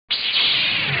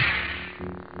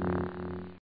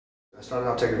I started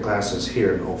out taking classes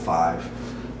here in '05.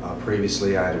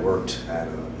 Previously, I had worked at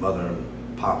mom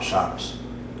and pop shops,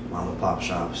 and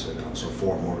also a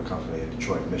Ford Motor Company in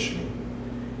Detroit, Michigan,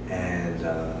 and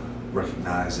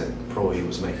recognized that Pro E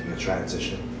was making a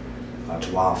transition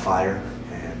to wildfire,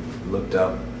 and looked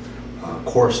up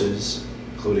courses,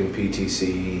 including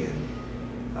PTC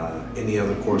and any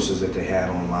other courses that they had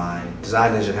online.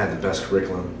 Design Engine had the best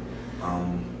curriculum.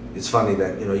 It's funny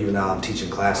that even now I'm teaching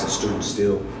classes, students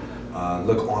still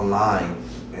look online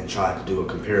and try to do a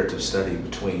comparative study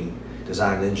between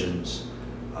Design Engine's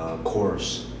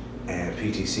course and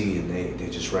PTC, and they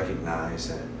just recognize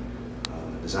that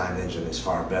Design Engine is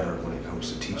far better when it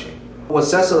comes to teaching. What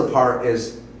sets it apart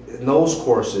is in those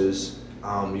courses,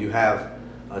 you have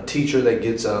a teacher that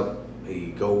gets up, he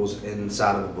goes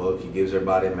inside of a book, he gives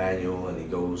everybody a manual, and he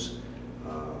goes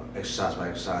exercise by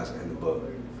exercise in the book.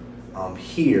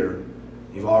 Here,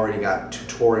 you've already got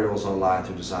tutorials online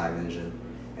through Design Engine,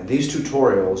 and these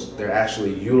tutorials, they're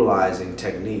actually utilizing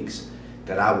techniques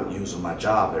that I would use in my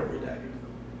job every day.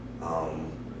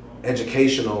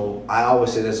 Educational, I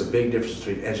always say there's a big difference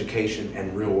between education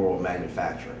and real-world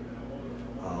manufacturing.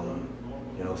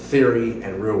 Theory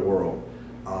and real world.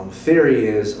 Theory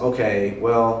is, okay,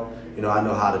 well, I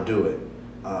know how to do it.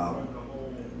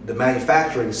 The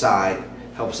manufacturing side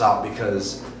helps out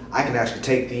because I can actually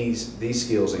take these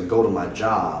skills and go to my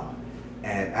job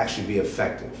and actually be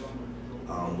effective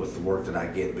with the work that I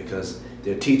get, because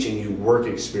they're teaching you work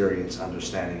experience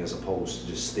understanding as opposed to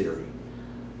just theory.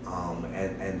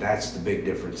 And that's the big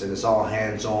difference. And it's all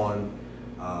hands-on.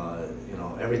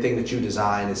 Everything that you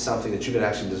design is something that you could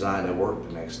actually design at work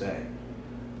the next day.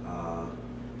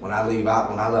 When I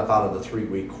left out of the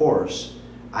 3-week course,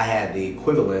 I had the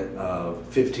equivalent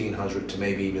of 1,500 to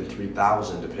maybe even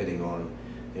 3,000, depending on,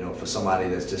 for somebody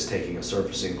that's just taking a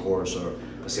surfacing course, or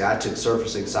let's say I took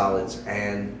surfacing solids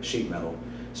and sheet metal.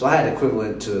 So I had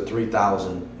equivalent to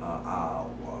 3,000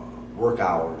 work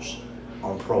hours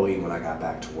on Pro E when I got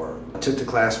back to work. I took the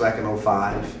class back in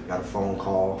 '05, got a phone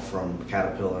call from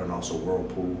Caterpillar and also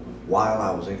Whirlpool while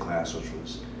I was in class,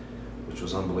 which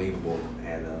was unbelievable.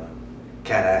 And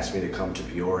Cat asked me to come to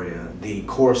Peoria. The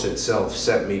course itself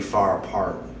set me far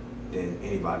apart than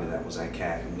anybody that was at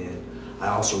Cat. And then I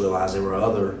also realized there were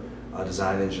other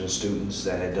Design Engine students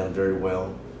that had done very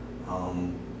well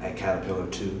at Caterpillar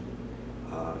too.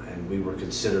 And we were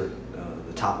considered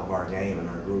the top of our game in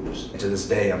our groups. And to this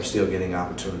day, I'm still getting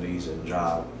opportunities and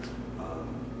job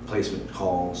placement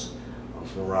calls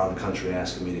from around the country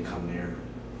asking me to come there,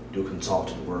 do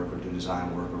consultant work or do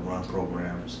design work or run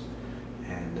programs.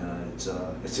 And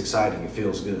it's exciting, it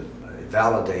feels good. It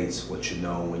validates what you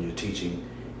know when you're teaching,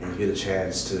 and you get a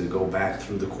chance to go back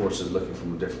through the courses looking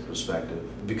from a different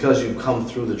perspective. Because you've come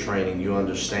through the training, you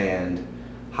understand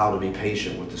how to be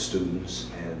patient with the students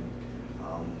and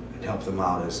help them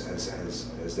out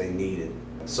as they need it.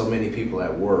 So many people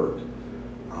at work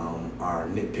are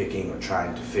nitpicking or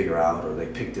trying to figure out, or they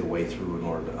pick their way through in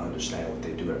order to understand what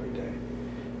they do every day.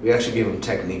 We actually give them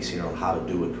techniques here on how to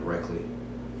do it correctly,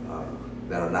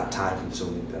 that are not time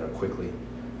consuming, that are quickly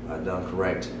done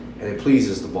correct, and it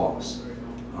pleases the boss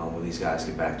when these guys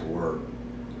get back to work.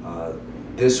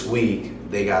 This week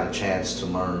they got a chance to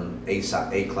learn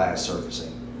A-class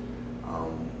surfacing,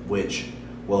 which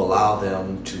will allow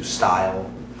them to style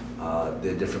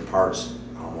the different parts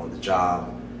on the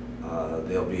job.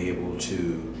 They'll be able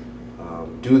to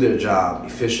do their job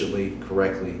efficiently,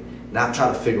 correctly, not try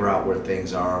to figure out where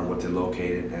things are and what they're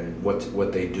located and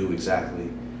what they do exactly.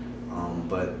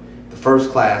 But the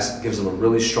first class gives them a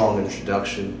really strong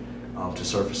introduction to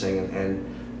surfacing, and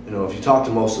if you talk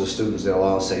to most of the students, they'll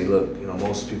all say, look,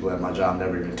 most people at my job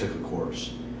never even took a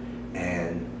course.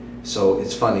 And so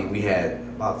it's funny, we had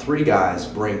about 3 guys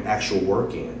bring actual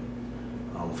work in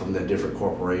from their different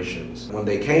corporations. When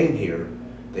they came here,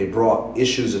 they brought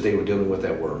issues that they were dealing with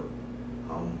at work.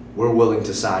 We're willing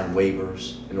to sign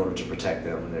waivers in order to protect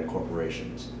them and their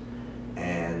corporations.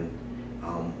 And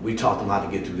we taught them how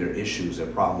to get through their issues, their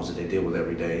problems that they deal with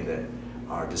every day that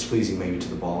are displeasing maybe to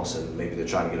the boss, and maybe they're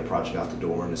trying to get a project out the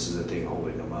door and this is the thing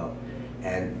holding them up.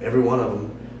 And every one of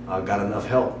them got enough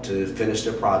help to finish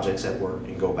their projects at work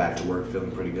and go back to work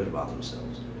feeling pretty good about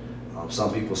themselves.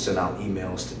 Some people sent out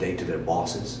emails today to their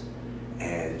bosses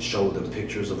and showed them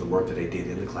pictures of the work that they did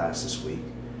in the class this week.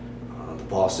 The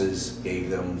bosses gave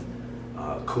them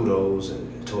kudos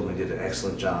and told them they did an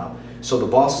excellent job. So the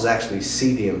bosses actually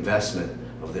see the investment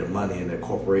of their money and their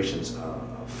corporation's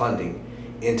funding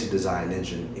into Design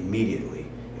Engine immediately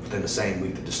within the same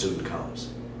week that the student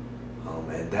comes.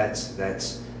 And that's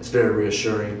very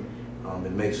reassuring.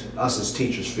 It makes us as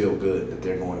teachers feel good that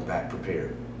they're going back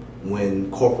prepared. when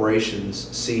corporations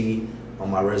see on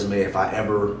my resume, if I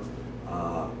ever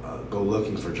go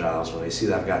looking for jobs, when they see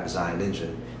that I've got design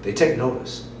engine, they take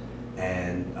notice.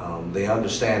 And they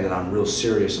understand that I'm real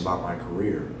serious about my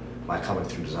career by coming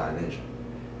through design engine.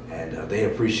 And they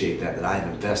appreciate that I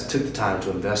took the time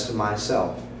to invest in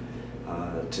myself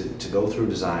to go through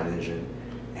design engine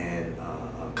and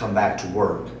come back to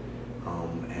work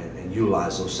and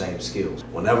utilize those same skills.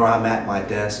 Whenever I'm at my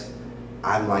desk,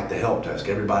 I'm like the help desk.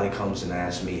 Everybody comes and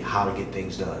asks me how to get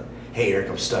things done. Hey Eric,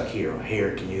 I'm stuck here. Or hey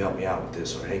Eric, can you help me out with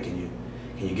this? Or hey, can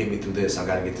you get me through this? I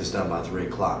got to get this done by 3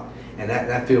 o'clock. And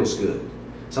that feels good.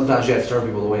 Sometimes you have to turn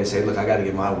people away and say, look, I got to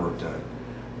get my work done.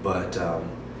 But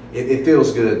it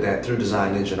feels good that through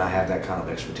design engine I have that kind of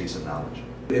expertise and knowledge.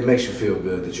 It makes you feel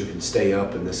good that you can stay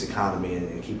up in this economy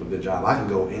and keep a good job. I can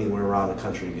go anywhere around the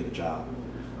country to get a job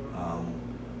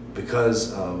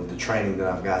because of the training that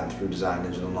I've gotten through design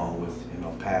engine, along with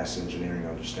past engineering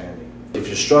understanding. If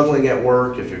you're struggling at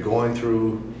work, if you're going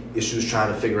through issues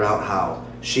trying to figure out how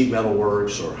sheet metal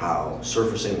works, or how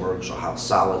surfacing works, or how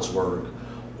solids work,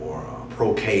 or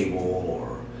pro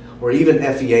cable, or even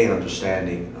FEA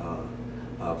understanding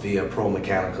via Pro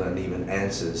Mechanica and even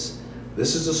ANSYS,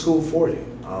 this is the school for you.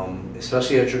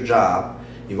 Especially at your job,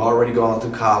 you've already gone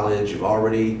through college, you've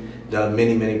already done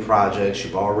many projects,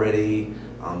 you've already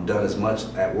done as much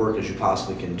at work as you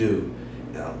possibly can do.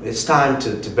 It's time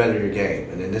to better your game.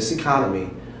 And in this economy,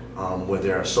 where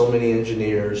there are so many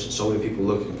engineers, so many people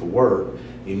looking for work,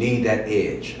 you need that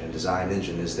edge, and design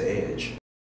engine is the edge.